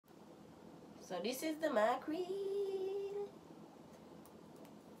So this is the mackerel.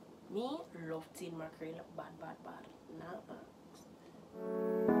 Me love tin mackerel. Bad, bad, bad. Nah.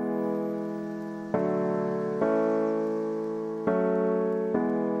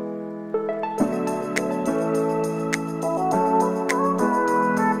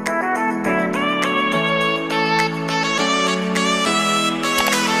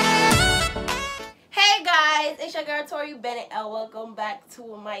 Bennett and welcome back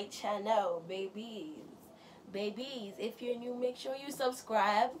to my channel, babies. If you're new, make sure you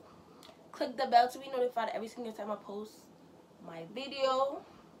subscribe, click the bell to be notified every single time I post my video.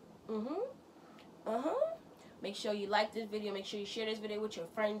 Make sure you like this video, make sure you share this video with your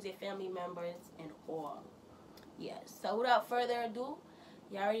friends, your family members, and all. Yes, so without further ado,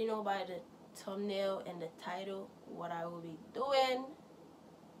 you already know by the thumbnail and the title what I will be doing.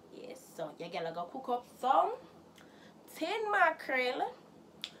 Yes, so you gotta go cook up some tin mackerel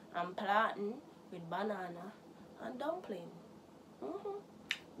and plantain with banana and dumpling.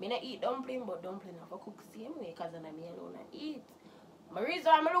 Me not eat dumpling, but dumpling I cook same way because I'm me alone I eat. My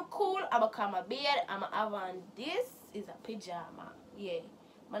reason I'm look cool, I'm come a bed, I'm have on this is a pajama. Yeah.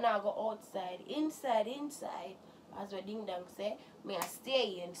 Man I go outside, inside, as what Ding Dong say, me I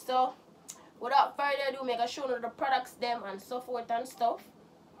stay in. So without further ado, make a show you the products them and so forth and stuff.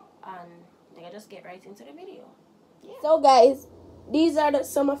 And I just get right into the video. Yeah. So guys, these are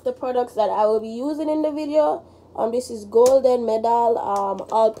some of the products that I will be using in the video. This is golden medal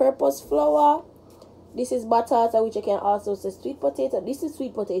all-purpose flour. This is batata, which you can also say sweet potato. This is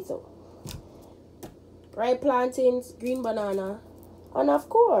sweet potato. Ripe plantains, green banana, and of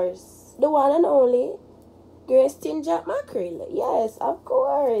course the one and only Grace tin jack mackerel. Yes, of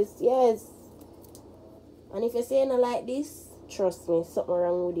course, yes. And if you're saying it like this, trust me, something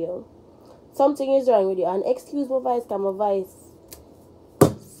wrong with you. Something is wrong with you. And excuse my voice, because my voice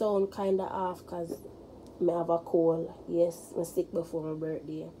sound kind of off because I have a cold. Yes, I'm sick before my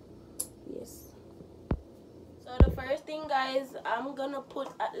birthday. Yes. So the first thing, guys, I'm going to put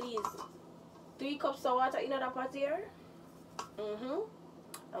at least 3 cups of water in the pot here.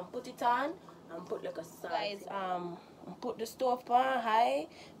 And put it on and put like a salt. Guys, put the stove on high.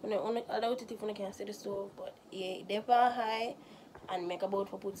 When I only allow it if you can't see the stove, but yeah, they're on high. And make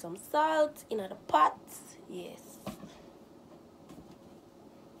about to put some salt in the pot. Yes.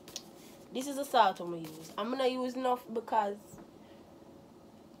 This is the salt I'm going to use. I'm going to use enough because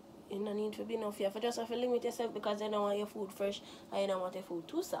you don't need to be enough. You just have to limit yourself because you don't want your food fresh and you don't want your food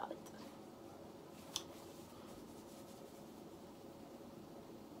too salt.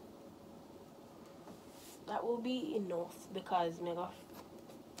 That will be enough because I got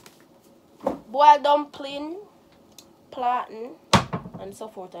boiled dumpling, plantain, and so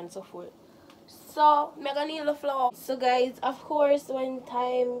forth and so forth. So I'm gonna need the flour. So guys, of course, when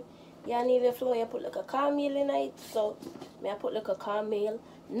time you need the flour, you put like a cornmeal in it. So I put like a cornmeal,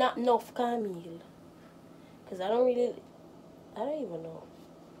 not enough cornmeal, because I don't even know.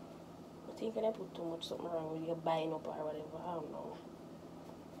 I think I put too much something wrong with you buying up or whatever. I don't know.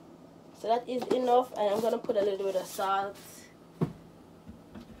 So that is enough, and I'm gonna put a little bit of salt.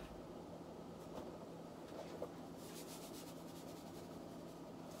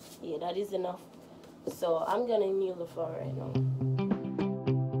 Yeah, that is enough. So I'm gonna knead the flour right now.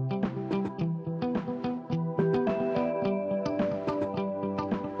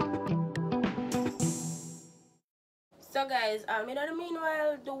 So guys, in the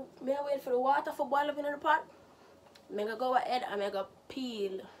meanwhile, may I wait for the water to boil up in the pot. I'm gonna go ahead and I'm gonna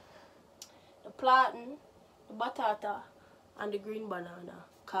peel the plantain, the batata, and the green banana.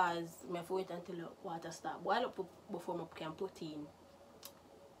 Cause I have to wait until the water starts boil up before I can put in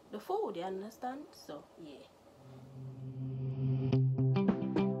the food, you understand? So yeah.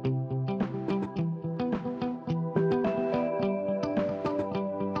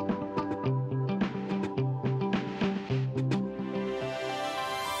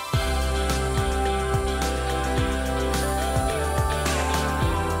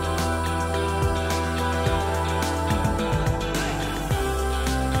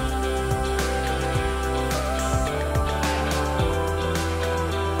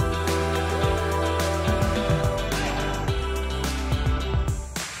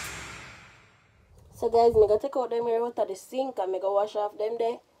 So guys, I'm gonna take out them here out of the sink and I'm gonna wash off them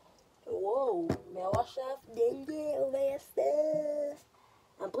there. Whoa, I'm gonna wash off them there over your stuff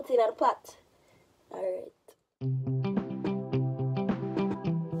and put it in the pot. Alright.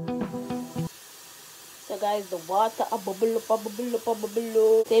 So guys, the water a bubble up, a bubble up, a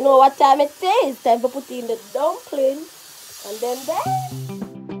bubble up. So you know what time it is? Time to put in the dumpling and then there.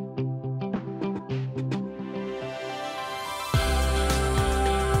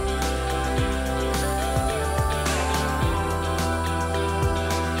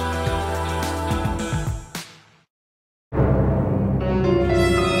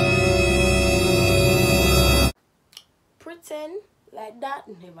 Like that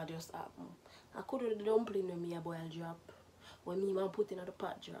never just happen. I could do the dumpling when me a boil drop. When me man put in the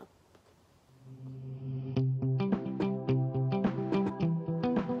pot drop.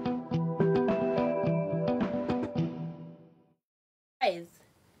 Guys,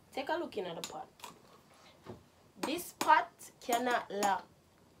 take a look in at the pot. This pot cannot lock.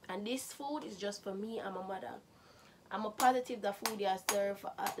 And this food is just for me and my mother. I'm a positive the food is served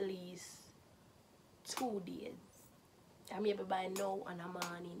for at least 2 days. I maybe by now and the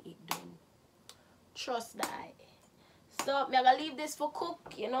morning it done. Trust that. So I'm gonna leave this for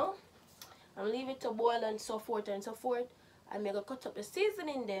cook, you know. I'm leave it to boil and so forth and so forth. I'm gonna cut up the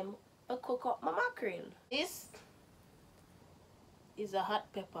seasoning them and cook up my mackerel. This is a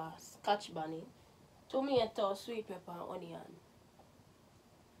hot pepper, scotch bonnet, tomato, sweet pepper, and onion.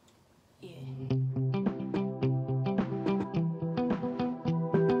 Yeah.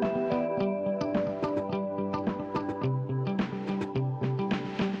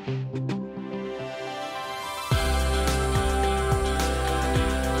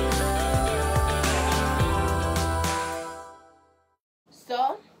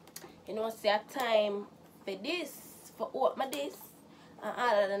 So, you know, see a time for this, for open this, and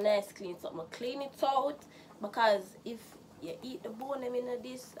all of the nice clean something. Clean it out, because if you eat the bone them in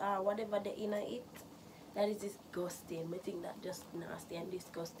this or whatever they in it, that is disgusting. I think that just nasty and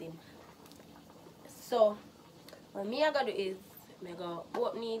disgusting. So, what me I gotta do is, I go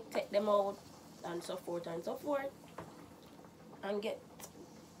open it, take them out, and so forth, and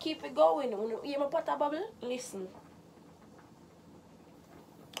keep it going. When you hear my pot a bubble, listen.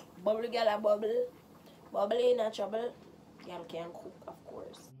 Bubble girl a bubble. Bubble ain't a trouble. Girl can cook, of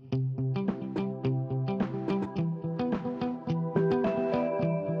course.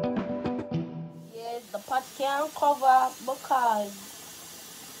 Yes, the pot can't cover because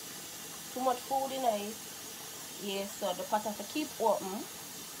too much food in it. Yes, so the pot has to keep open.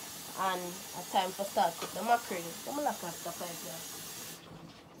 And a time for start cook the mackerel. Come on, look at the pipe there.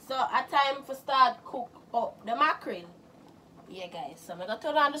 So a time for start cook up the mackerel. Yeah guys, so I'm gonna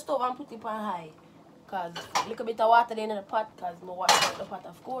turn on the stove and put it on high. Cause a little bit of water in the pot, cause I wash out the pot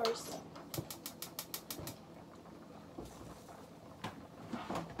of course.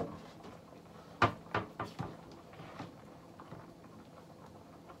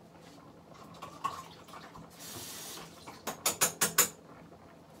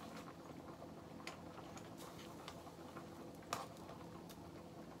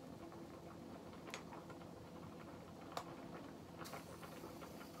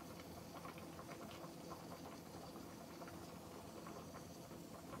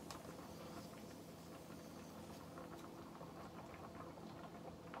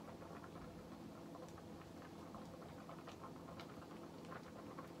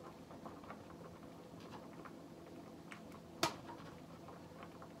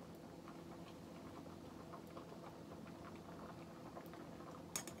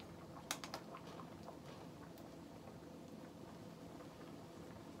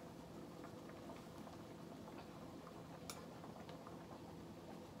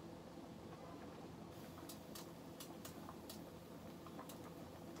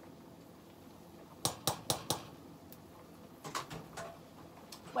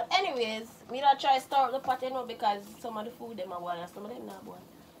 But anyways, me not try to stir up the pot, you know, because some of the food them are boil and some of them not boil.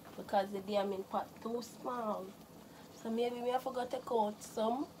 Because the damn pot too small. So maybe me I forgot to take out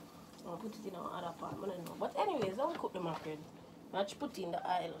some and put it in another pot. I don't know. But anyways, I will cook the mackerel. I just put it in the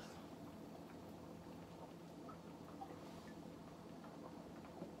oil.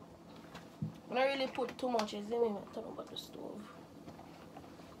 I don't really put too much, you see me? I turn about the stove.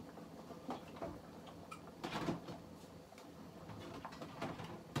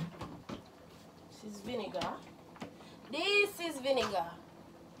 This is vinegar. This is vinegar.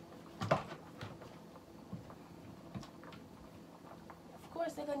 Of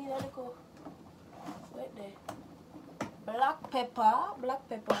course, they're gonna need a little right there. Black pepper,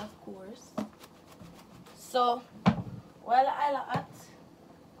 of course. So, while I like that,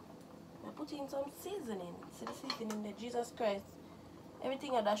 I put in some seasoning. See the seasoning there, Jesus Christ.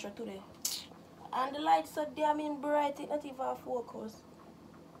 Everything I dash today. And the lights so damn bright, it not even focus.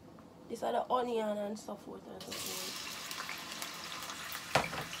 These are the onion and so forth and so forth.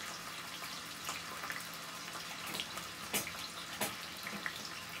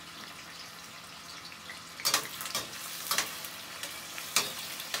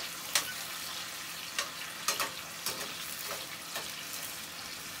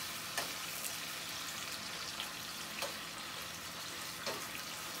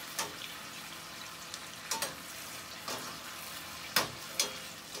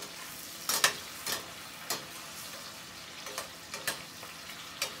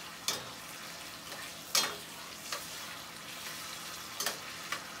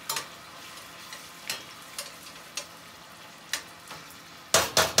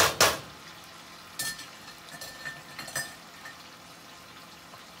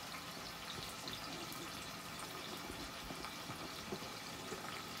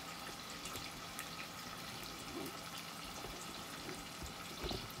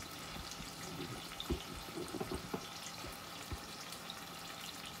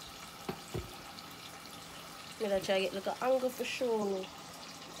 I'm try to get like an angle for sure. Me.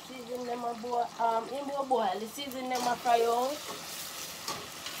 Season them a boil, in boil. The season them a fry out.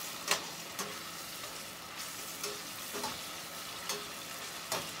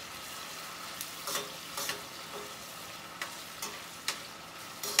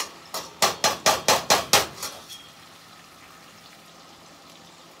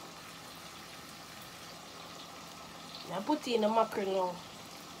 I put in the mackerel now.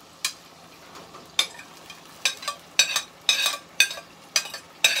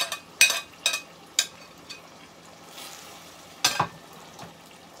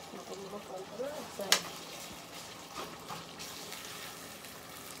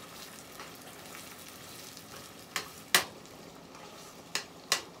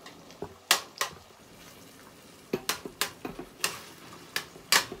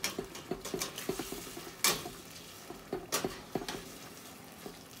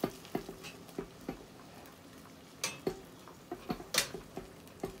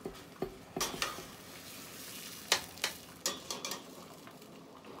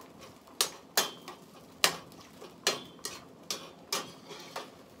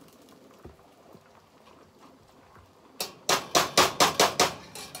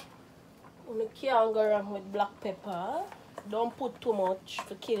 You can't go wrong with black pepper. Don't put too much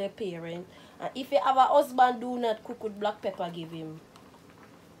to kill a parent. And if you have a husband, do not cook with black pepper, give him.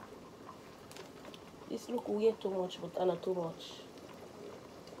 This look way too much, but not too much.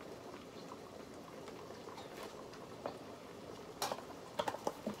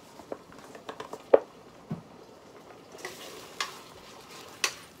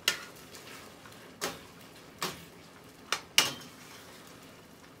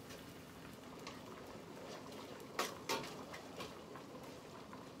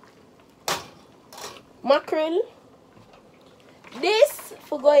 Mackerel. This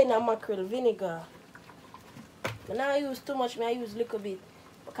for going a mackerel vinegar. But now I use too much, I use a little bit.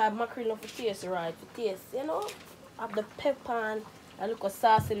 Because mackerel not for taste right, for taste, you know. Have the pepper and a little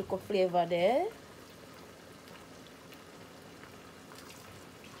saucy little flavor there.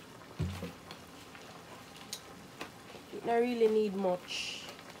 It don't really need much.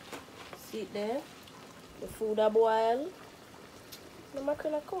 See it there? The food a boil. The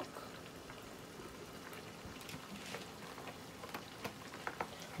mackerel a cook.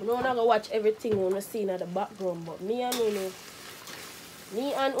 I don't want to watch everything when I see in the background, but me and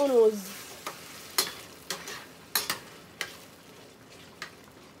Uno's.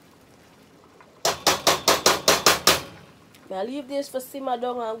 I leave this for simmer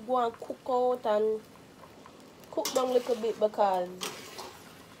down and go and cook out and cook down a little bit because,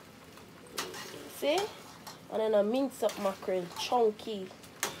 see? And then I mince up mackerel, chunky.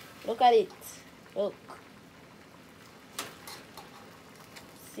 Look at it. Look.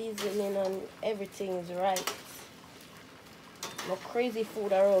 Seasoning and everything is right. No crazy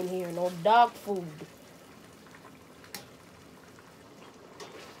food around here, no dog food.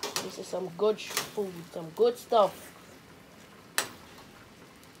 This is some good food, some good stuff.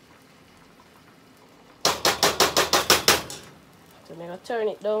 So I'm gonna turn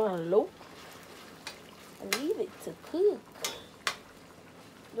it down and low and leave it to cook.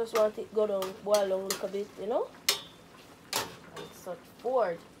 Just want it to go down, boil down a little bit, you know. And such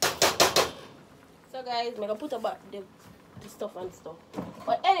forward. So guys, I'm gonna put about the stuff and stuff.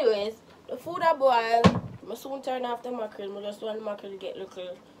 But anyways, the food I boil, I soon turn off the mackerel. I just want the mackerel to get a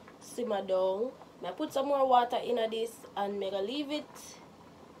little simmer down. I put some more water in this and I'm gonna leave it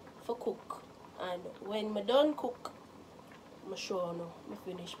for cook. And when I done cook, I'm show you my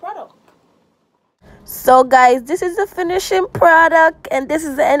finished product. So guys, this is the finishing product and this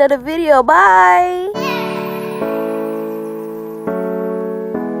is the end of the video. Bye.